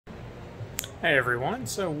Hey everyone,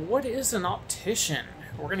 so what is an optician?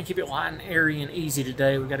 We're going to keep it light and airy and easy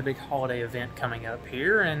today. We've got a big holiday event coming up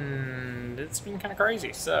here and it's been kind of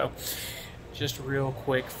crazy. So just real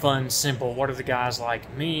quick, fun, simple. What are the guys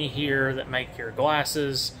like me here that make your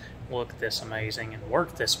glasses look this amazing and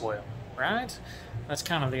work this well, right? That's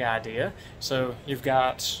kind of the idea. So you've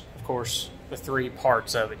got, of course, the three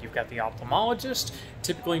parts of it. You've got the ophthalmologist,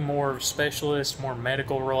 typically more specialist, more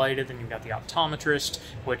medical related. Then you've got the optometrist,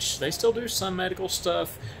 which they still do some medical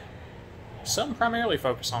stuff. Some primarily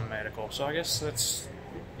focus on medical, so I guess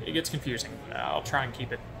it gets confusing. I'll try and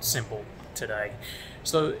keep it simple today.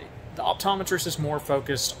 So the optometrist is more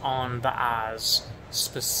focused on the eyes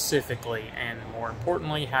specifically, and more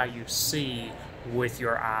importantly, how you see with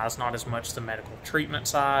your eyes, not as much the medical treatment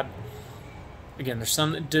side. Again, there's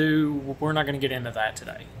some that do. We're not going to get into that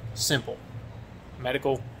today. Simple.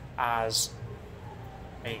 Medical, eyes,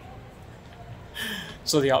 me.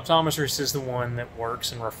 So the optometrist is the one that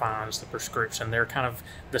works and refines the prescription. They're kind of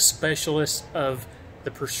the specialists of the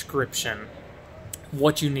prescription,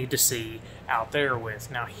 what you need to see out there with.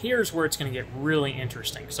 Now here's where it's going to get really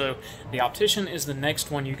interesting. So the optician is the next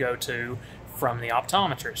one you go to from the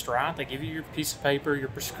optometrist, right? They give you your piece of paper, your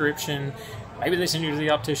prescription. Maybe they send you to the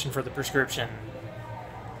optician for the prescription.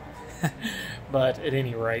 But at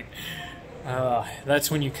any rate, that's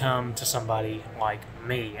when you come to somebody like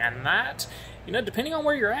me. And that, you know, depending on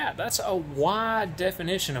where you're at, that's a wide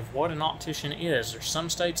definition of what an optician is. There's some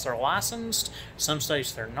states they're licensed, some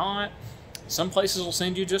states they're not. Some places will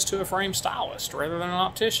send you just to a frame stylist rather than an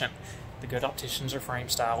optician. The good opticians are frame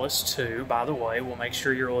stylists too, by the way. We'll make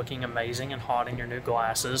sure you're looking amazing and hot in your new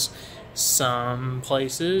glasses. Some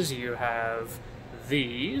places you have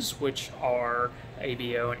these, which are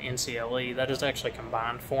ABO and NCLE. That is actually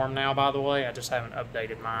combined form now, by the way. I just haven't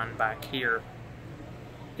updated mine back here.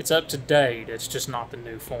 It's up to date, it's just not the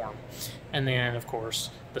new form. And then, of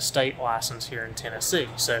course, the state license here in Tennessee.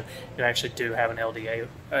 So you actually do have an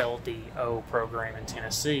LDO program in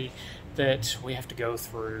Tennessee that we have to go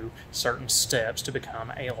through certain steps to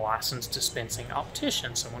become a licensed dispensing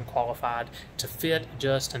optician, someone qualified to fit,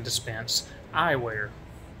 adjust, and dispense eyewear.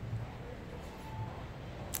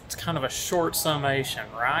 It's kind of a short summation,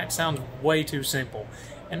 right? Sounds way too simple.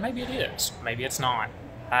 And maybe it is. Maybe it's not.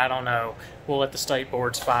 I don't know. We'll let the state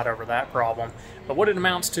boards fight over that problem. But what it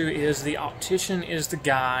amounts to is the optician is the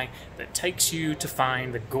guy that takes you to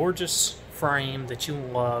find the gorgeous frame that you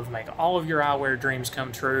love, make all of your eyewear dreams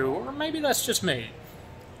come true, or maybe that's just me.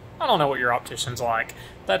 I don't know what your optician's like.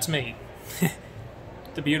 That's me.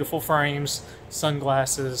 The beautiful frames,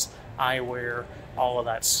 sunglasses, eyewear, all of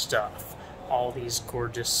that stuff. All these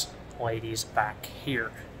gorgeous ladies back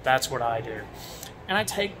here. That's what I do. And I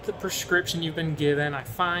take the prescription you've been given, I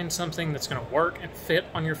find something that's going to work and fit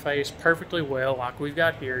on your face perfectly well, like we've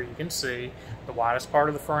got here. You can see the widest part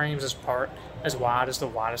of the frames is as wide as the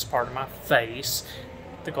widest part of my face.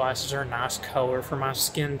 The glasses are a nice color for my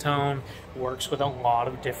skin tone. Works with a lot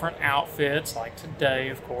of different outfits, like today,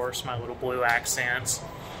 of course, my little blue accents.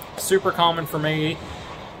 Super common for me.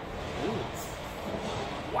 Ooh.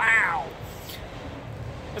 Wow.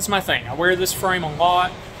 That's my thing. I wear this frame a lot.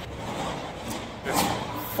 It's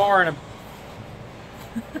far and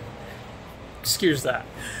excuse that.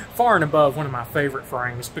 Far and above one of my favorite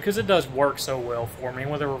frames because it does work so well for me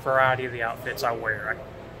with a variety of the outfits I wear.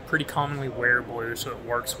 I pretty commonly wear blue, so it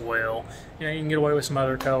works well. You know, you can get away with some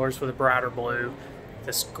other colors with a brighter blue.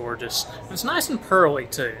 This is gorgeous. And it's nice and pearly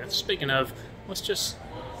too. Speaking of, let's just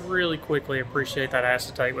really quickly appreciate that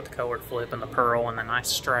acetate with the colored flip and the pearl and the nice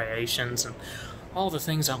striations and all the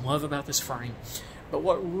things I love about this frame. But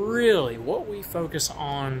what we focus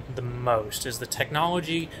on the most is the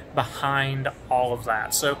technology behind all of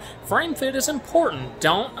that. So frame fit is important.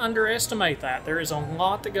 Don't underestimate that. There is a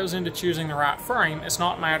lot that goes into choosing the right frame. It's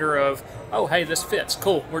not a matter of, oh, hey, this fits.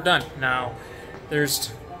 Cool, we're done. No,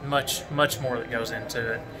 there's much, much more that goes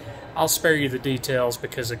into it. I'll spare you the details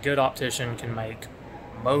because a good optician can make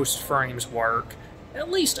most frames work at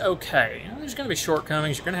least okay. You know, there's going to be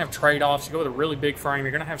shortcomings. You're going to have trade-offs. You go with a really big frame,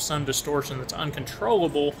 you're going to have some distortion that's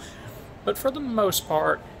uncontrollable. But for the most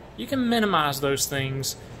part, you can minimize those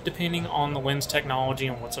things depending on the lens technology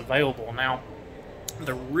and what's available. Now,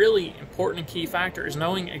 the really important and key factor is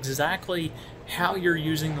knowing exactly how you're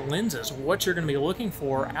using the lenses, what you're going to be looking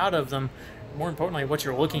for out of them, more importantly, what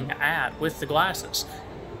you're looking at with the glasses.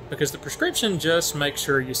 Because the prescription just makes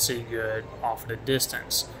sure you see good off at a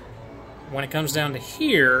distance. When it comes down to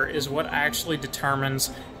here is what actually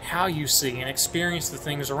determines how you see and experience the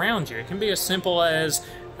things around you. It can be as simple as,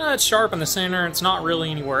 it's sharp in the center, it's not really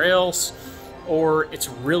anywhere else. or it's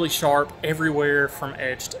really sharp everywhere from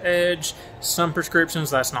edge to edge. Some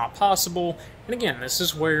prescriptions that's not possible. And again, this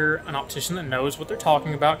is where an optician that knows what they're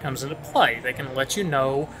talking about comes into play. They can let you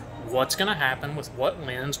know what's going to happen with what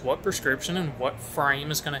lens, what prescription, and what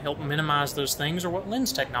frame is going to help minimize those things, or what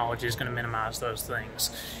lens technology is going to minimize those things.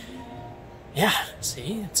 Yeah,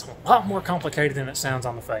 see, it's a lot more complicated than it sounds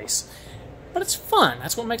on the face. But it's fun.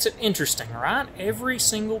 That's what makes it interesting, right? Every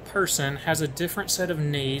single person has a different set of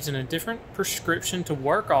needs and a different prescription to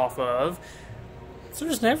work off of. So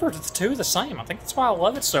there's never the two the same. I think that's why I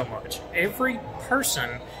love it so much. Every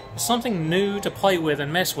person is something new to play with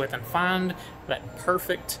and mess with and find that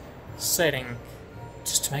perfect setting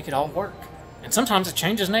just to make it all work. And sometimes it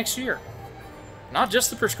changes next year. Not just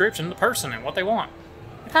the prescription, the person and what they want.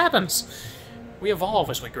 It happens. We evolve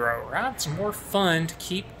as we grow, right? It's more fun to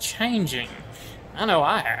keep changing. I know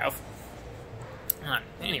I have.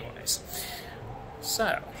 Anyways.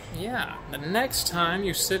 So, yeah, the next time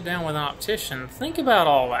you sit down with an optician, think about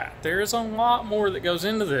all that. There is a lot more that goes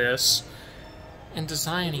into this in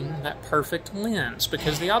designing that perfect lens,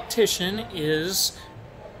 because the optician is,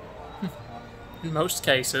 in most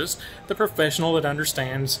cases, the professional that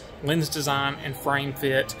understands lens design and frame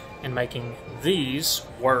fit and making these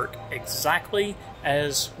work exactly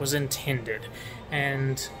as was intended.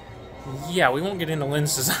 And yeah, we won't get into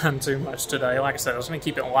lens design too much today. Like I said, I was going to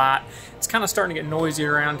keep it light. It's kind of starting to get noisy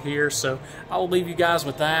around here, so I'll leave you guys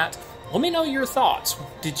with that. Let me know your thoughts.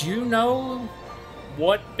 Did you know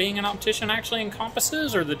what being an optician actually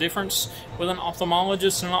encompasses, or the difference with an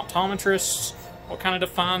ophthalmologist and an optometrist? What kind of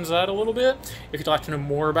defines that a little bit? If you'd like to know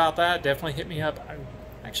more about that, definitely hit me up.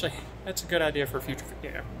 Actually, that's a good idea for a future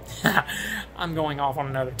video. I'm going off on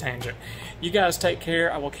another tangent. You guys take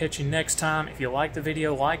care. I will catch you next time. If you like the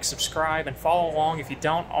video, like, subscribe, and follow along if you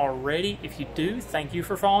don't already. If you do, thank you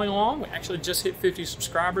for following along. We actually just hit 50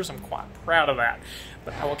 subscribers. I'm quite proud of that.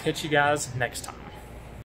 But I will catch you guys next time.